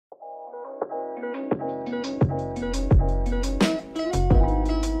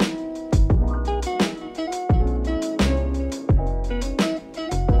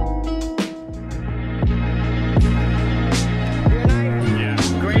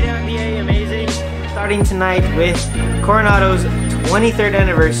starting tonight with Coronado's 23rd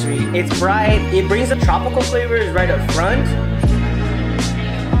anniversary. It's bright, it brings the tropical flavors right up front.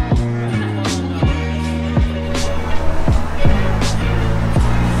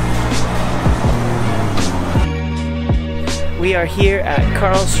 We are here at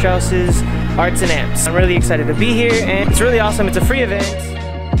Karl Strauss's Arts and Amps. I'm really excited to be here and it's really awesome. It's a free event.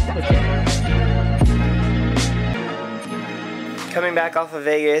 Coming back off of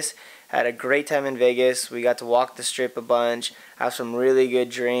Vegas, had a great time in Vegas. We got to walk the strip a bunch, have some really good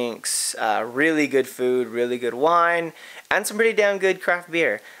drinks, really good food, really good wine, and some pretty damn good craft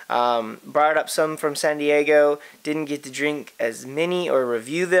beer. Brought up some from San Diego. Didn't get to drink as many or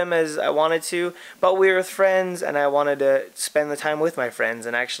review them as I wanted to, but we were with friends and I wanted to spend the time with my friends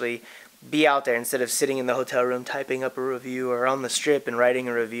and actually be out there instead of sitting in the hotel room typing up a review or on the strip and writing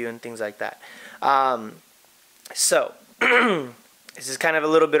a review and things like that. This is kind of a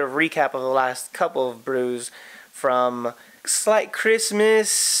little bit of recap of the last couple of brews from slight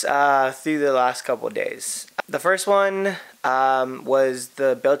Christmas through the last couple of days. The first one was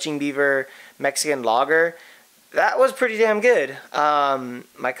the Belching Beaver Mexican Lager. That was pretty damn good.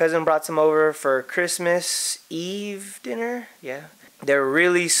 My cousin brought some over for Christmas Eve dinner. Yeah. They're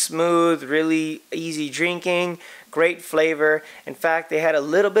really smooth, really easy drinking, great flavor. In fact, they had a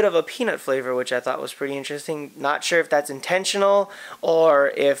little bit of a peanut flavor, which I thought was pretty interesting. Not sure if that's intentional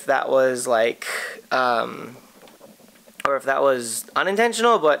or if that was like, or if that was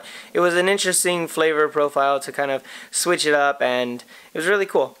unintentional, but it was an interesting flavor profile to kind of switch it up, and it was really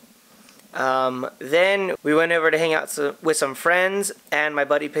cool. Then we went over to hang out with some friends, and my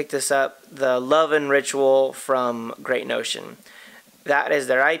buddy picked us up the Love and Ritual from Great Notion. That is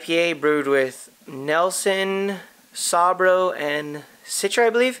their IPA brewed with Nelson, Sabro, and Citra, I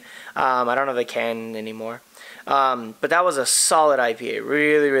believe. I don't know if they can anymore. But that was a solid IPA.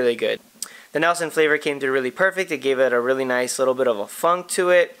 Really, really good. The Nelson flavor came through really perfect. It gave it a really nice little bit of a funk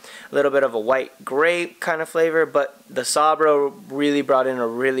to it. A little bit of a white grape kind of flavor. But the Sabro really brought in a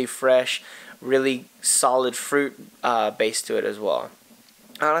really fresh, really solid fruit base to it as well.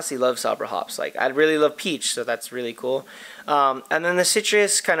 I honestly love Sabra hops. Like, I really love peach, so that's really cool. And then the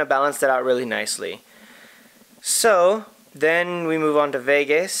citrus kind of balanced it out really nicely. So then we move on to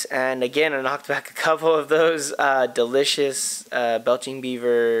Vegas, and again I knocked back a couple of those delicious Belching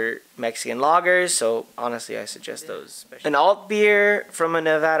Beaver Mexican lagers. So honestly, I suggest those. An alt beer from a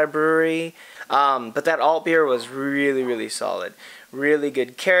Nevada brewery, but that alt beer was really, really solid. Really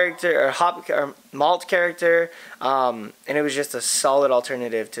good character, or malt character, and it was just a solid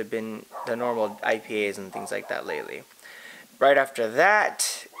alternative to the normal IPAs and things like that lately. Right after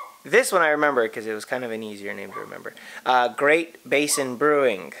that, this one I remember because it was kind of an easier name to remember. Great Basin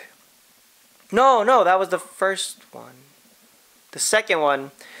Brewing. No, that was the first one. The second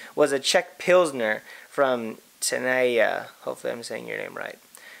one was a Czech Pilsner from Tenaya. Hopefully I'm saying your name right.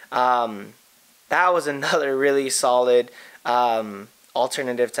 That was another really solid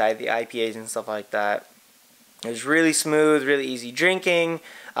alternative to the IPAs and stuff like that. It was really smooth, really easy drinking,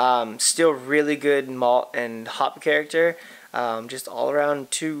 still really good malt and hop character. Just all around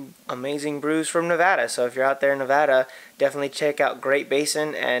two amazing brews from Nevada. So if you're out there in Nevada, definitely check out Great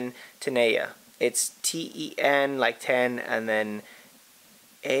Basin and Tenaya. It's T-E-N like 10 and then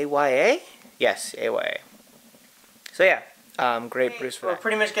A-Y-A? Yes, A-Y-A. So yeah. Great brews for that. We're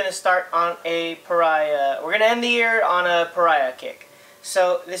pretty much going to start on a Pariah. We're going to end the year on a Pariah kick.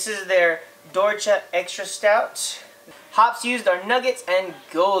 So this is their Dorcha Extra Stout. Hops used are Nuggets and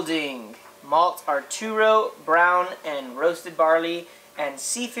Golding. Malts are two-row, brown, and roasted barley, and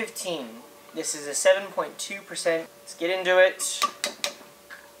C15. This is a 7.2%. Let's get into it.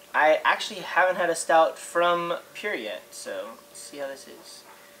 I actually haven't had a stout from Pure yet, so let's see how this is.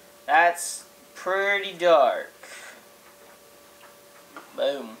 That's pretty dark.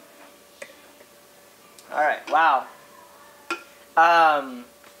 Boom. Alright, wow.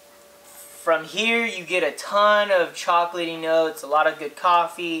 From here you get a ton of chocolatey notes, a lot of good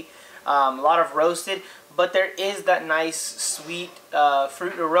coffee, a lot of roasted, but there is that nice sweet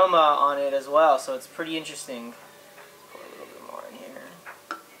fruit aroma on it as well, so it's pretty interesting. Put a little bit more in here.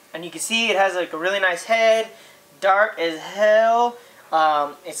 And you can see it has like a really nice head, dark as hell.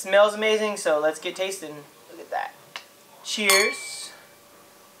 It smells amazing, so let's get tasting. Look at that. Cheers.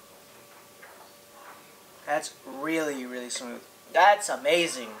 That's really, really smooth. That's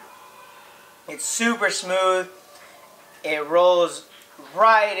amazing. It's super smooth. It rolls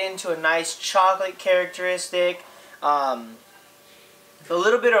right into a nice chocolate characteristic. A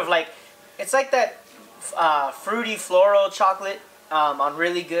little bit of like, it's like that fruity floral chocolate on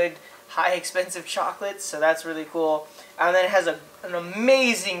really good, high expensive chocolates. So that's really cool. And then it has an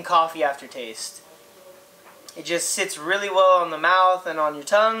amazing coffee aftertaste. It just sits really well on the mouth and on your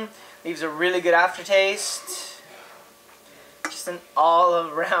tongue. Leaves a really good aftertaste. Just an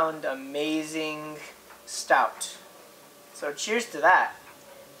all-around amazing stout. So cheers to that.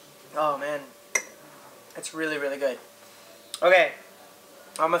 Oh man, it's really, really good. Okay,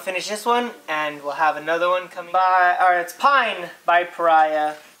 I'm gonna finish this one, and we'll have another one coming by. Alright, it's Pine by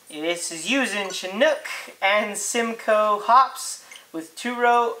Pariah. This is using Chinook and Simcoe hops with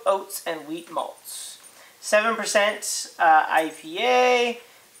two-row oats and wheat malts. 7% IPA,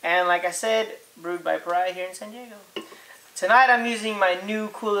 and like I said, brewed by Pariah here in San Diego. Tonight I'm using my new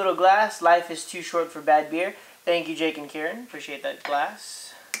cool little glass. Life is too short for bad beer. Thank you, Jake and Kieran. Appreciate that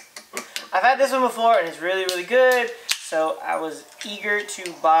glass. I've had this one before, and it's really, really good. So I was eager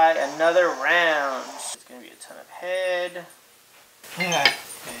to buy another round. It's gonna be a ton of head. Yeah.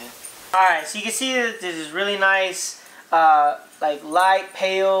 Alright, so you can see that this is really nice, like light,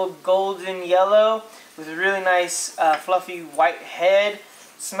 pale, golden yellow with a really nice, fluffy white head.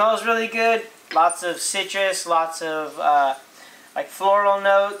 Smells really good. Lots of citrus, lots of like floral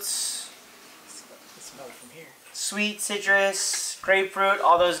notes. Smell it from here. Sweet citrus, grapefruit,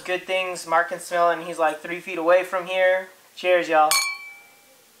 all those good things. Mark can smell it, and he's like 3 feet away from here. Cheers, y'all.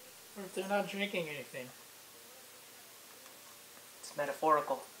 Or if they're not drinking anything. It's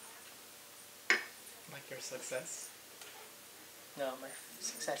metaphorical. Like your success? No, my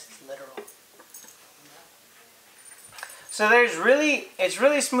success is literal. So it's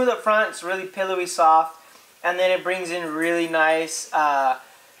really smooth up front, it's really pillowy soft, and then it brings in really nice, kind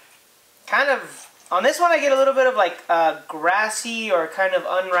of, on this one I get a little bit of like grassy or kind of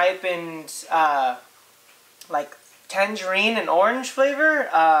unripened, like tangerine and orange flavor.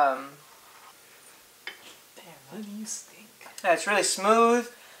 Damn, what do you stink? Yeah, it's really smooth.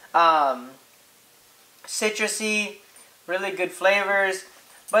 Citrusy, really good flavors,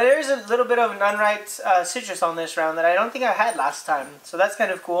 but there's a little bit of an unripe citrus on this round that I don't think I had last time, so that's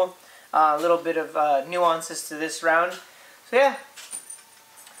kind of cool. A little bit of nuances to this round. So yeah,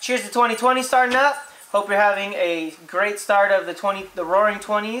 cheers to 2020 starting up. Hope you're having a great start of the Roaring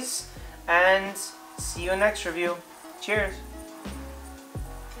 20s, and see you in next review. Cheers.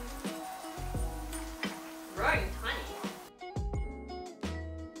 Right.